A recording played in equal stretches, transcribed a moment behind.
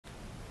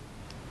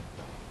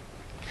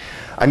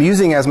I'm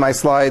using as my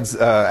slides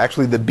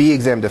actually the B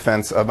exam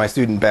defense of my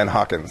student Ben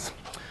Hawkins,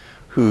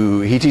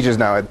 who he teaches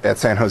now at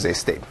San Jose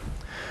State.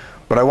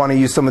 But I want to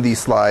use some of these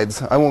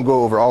slides. I won't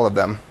go over all of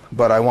them,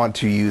 but I want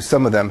to use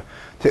some of them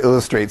to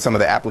illustrate some of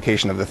the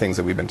application of the things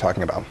that we've been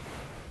talking about.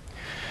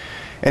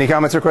 Any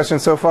comments or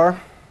questions so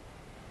far?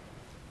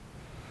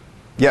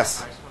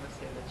 Yes? I just want to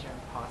say that you're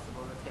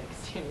impossible to take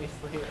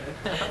seriously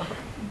right now.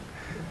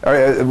 All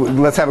right,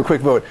 let's have a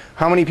quick vote.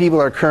 How many people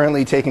are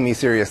currently taking me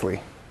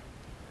seriously?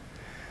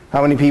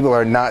 How many people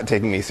are not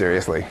taking me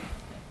seriously?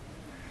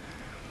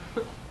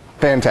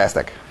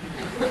 Fantastic.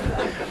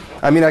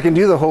 I mean, I can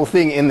do the whole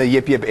thing in the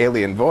yip yip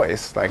alien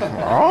voice, like,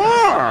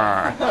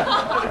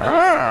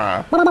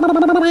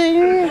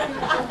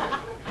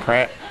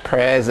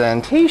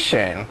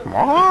 presentation.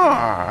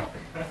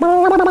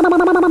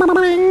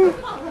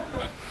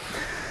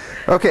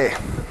 Okay.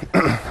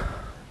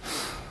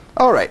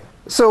 All right.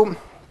 So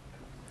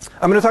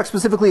I'm going to talk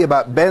specifically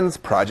about Ben's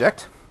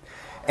project.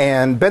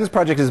 And Ben's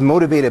project is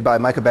motivated by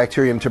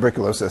Mycobacterium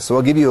tuberculosis. So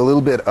I'll give you a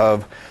little bit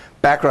of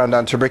background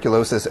on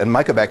tuberculosis and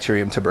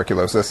Mycobacterium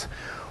tuberculosis,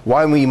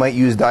 why we might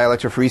use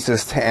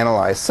dielectrophoresis to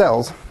analyze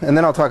cells, and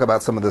then I'll talk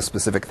about some of the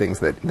specific things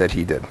that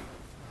he did.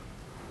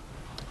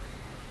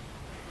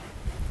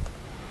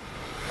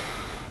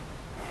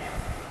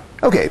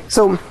 Okay,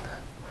 so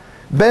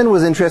Ben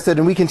was interested,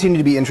 and we continue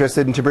to be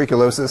interested in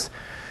tuberculosis.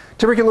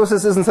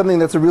 Tuberculosis isn't something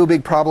that's a real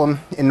big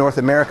problem in North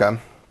America,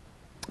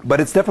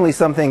 but it's definitely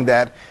something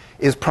that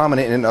is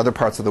prominent in other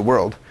parts of the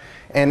world.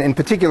 And in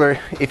particular,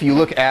 if you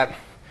look at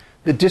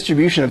the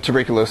distribution of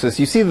tuberculosis,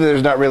 you see that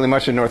there's not really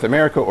much in North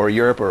America or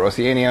Europe or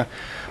Oceania,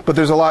 but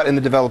there's a lot in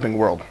the developing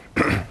world.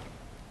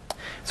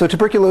 So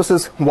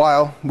tuberculosis,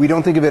 while we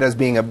don't think of it as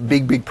being a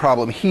big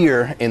problem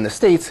here in the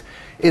States,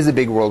 is a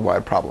big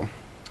worldwide problem.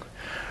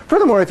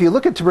 Furthermore, if you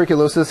look at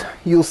tuberculosis,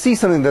 you'll see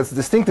something that's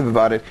distinctive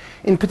about it.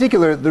 In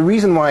particular, the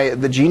reason why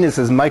the genus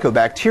is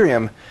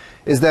Mycobacterium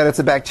is that it's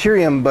a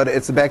bacterium, but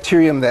it's a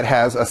bacterium that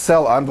has a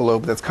cell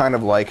envelope that's kind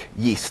of like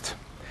yeast.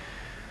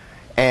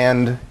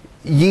 And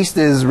yeast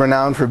is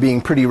renowned for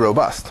being pretty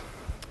robust.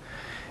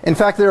 In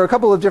fact, there are a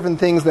couple of different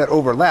things that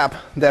overlap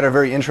that are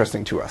very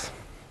interesting to us.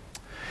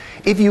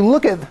 If you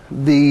look at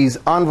these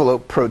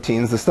envelope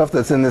proteins, the stuff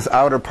that's in this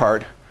outer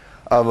part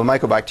of a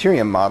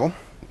Mycobacterium model,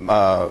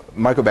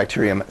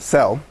 Mycobacterium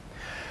cell,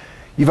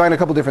 you find a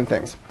couple different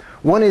things.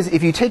 One is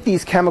if you take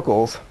these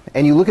chemicals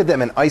and you look at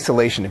them in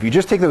isolation, if you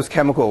just take those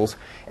chemicals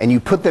and you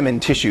put them in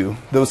tissue,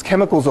 those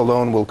chemicals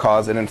alone will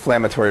cause an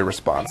inflammatory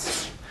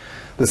response.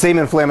 The same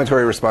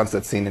inflammatory response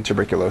that's seen in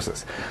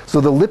tuberculosis. So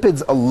the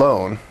lipids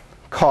alone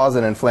cause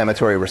an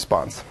inflammatory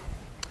response.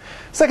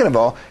 Second of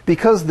all,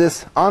 because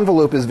this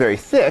envelope is very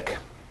thick,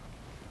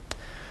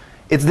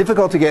 it's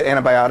difficult to get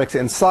antibiotics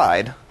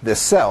inside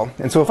this cell.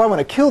 And so if I want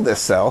to kill this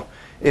cell,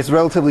 it's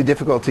relatively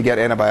difficult to get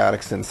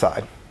antibiotics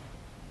inside.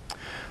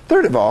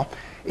 Third of all,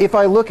 if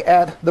I look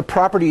at the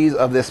properties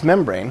of this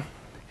membrane,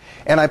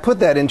 and I put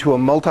that into a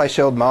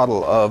multishelled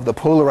model of the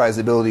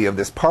polarizability of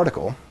this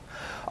particle,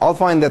 I'll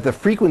find that the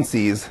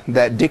frequencies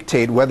that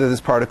dictate whether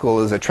this particle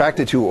is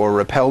attracted to or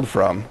repelled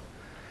from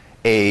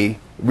a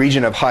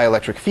region of high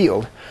electric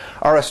field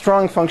are a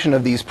strong function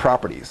of these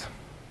properties.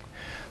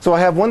 So I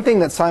have one thing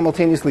that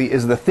simultaneously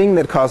is the thing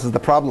that causes the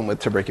problem with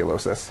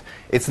tuberculosis.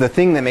 It's the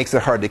thing that makes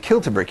it hard to kill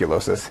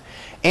tuberculosis.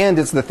 And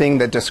it's the thing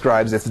that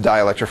describes its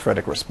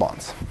dielectrophoretic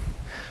response.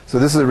 So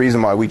this is the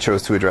reason why we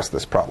chose to address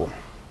this problem.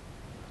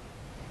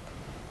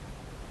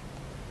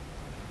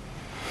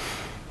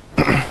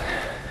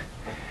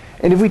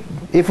 And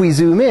if we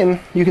zoom in,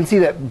 you can see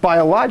that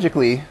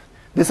biologically,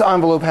 this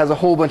envelope has a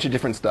whole bunch of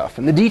different stuff.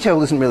 And the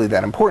detail isn't really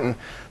that important.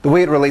 The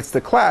way it relates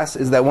to class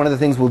is that one of the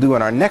things we'll do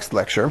in our next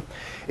lecture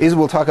is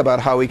we'll talk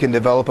about how we can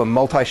develop a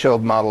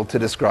multi-shelled model to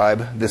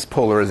describe this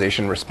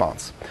polarization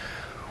response.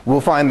 We'll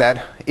find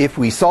that if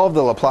we solve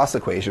the Laplace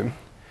equation,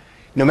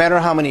 no matter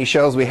how many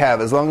shells we have,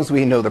 as long as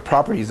we know the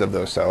properties of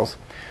those cells,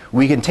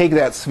 we can take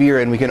that sphere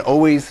and we can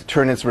always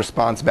turn its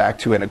response back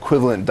to an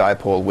equivalent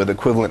dipole with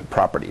equivalent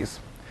properties.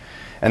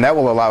 And that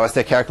will allow us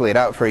to calculate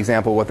out, for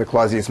example, what the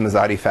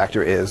Clausius-Mazzati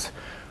factor is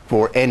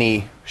for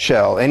any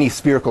shell, any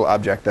spherical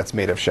object that's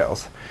made of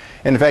shells.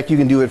 And in fact, you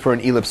can do it for an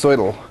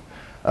ellipsoidal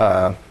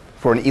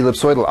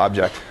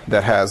object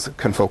that has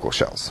confocal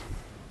shells.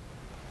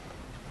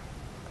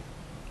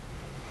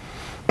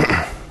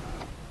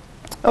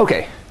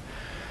 Okay.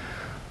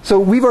 So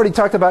we've already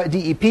talked about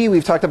DEP.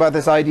 We've talked about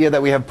this idea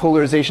that we have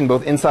polarization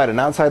both inside and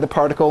outside the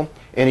particle.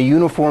 In a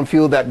uniform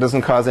field, that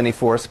doesn't cause any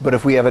force. But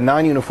if we have a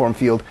non-uniform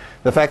field,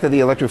 the fact that the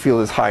electric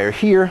field is higher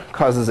here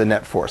causes a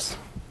net force.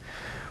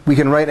 We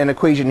can write an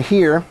equation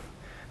here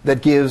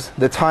that gives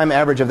the time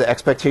average of the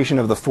expectation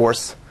of the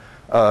force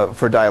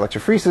for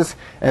dielectrophoresis.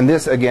 And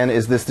this, again,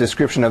 is this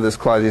description of this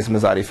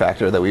Clausius-Mazzati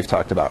factor that we've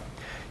talked about.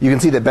 You can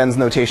see that Ben's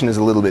notation is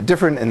a little bit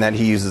different in that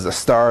he uses a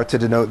star to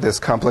denote this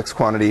complex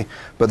quantity,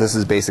 but this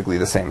is basically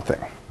the same thing.